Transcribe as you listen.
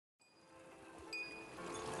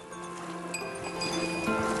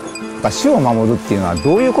種を守るっていうのは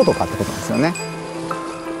どういうことかってことなんですよね。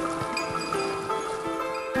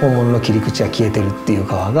本物の切り口が消えてるっていう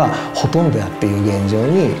川がほとんどやっていう現状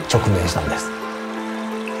に直面したんです。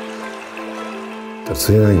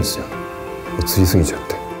釣れないんですよ。釣りすぎちゃっ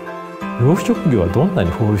て。養殖業はどんなに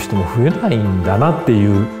放流しても増えないんだなってい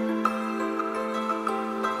う。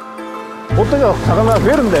ほっとけば魚が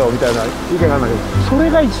増えるんだよみたいな意見があるんだけど、それ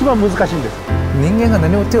が一番難しいんです。人間が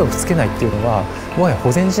何も手をつけないっていうのはもはや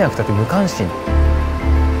保全じゃなくて無関心。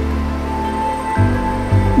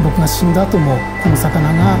僕が死んだ後もこの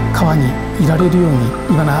魚が川にいられるように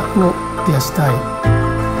イワナを増やしたい。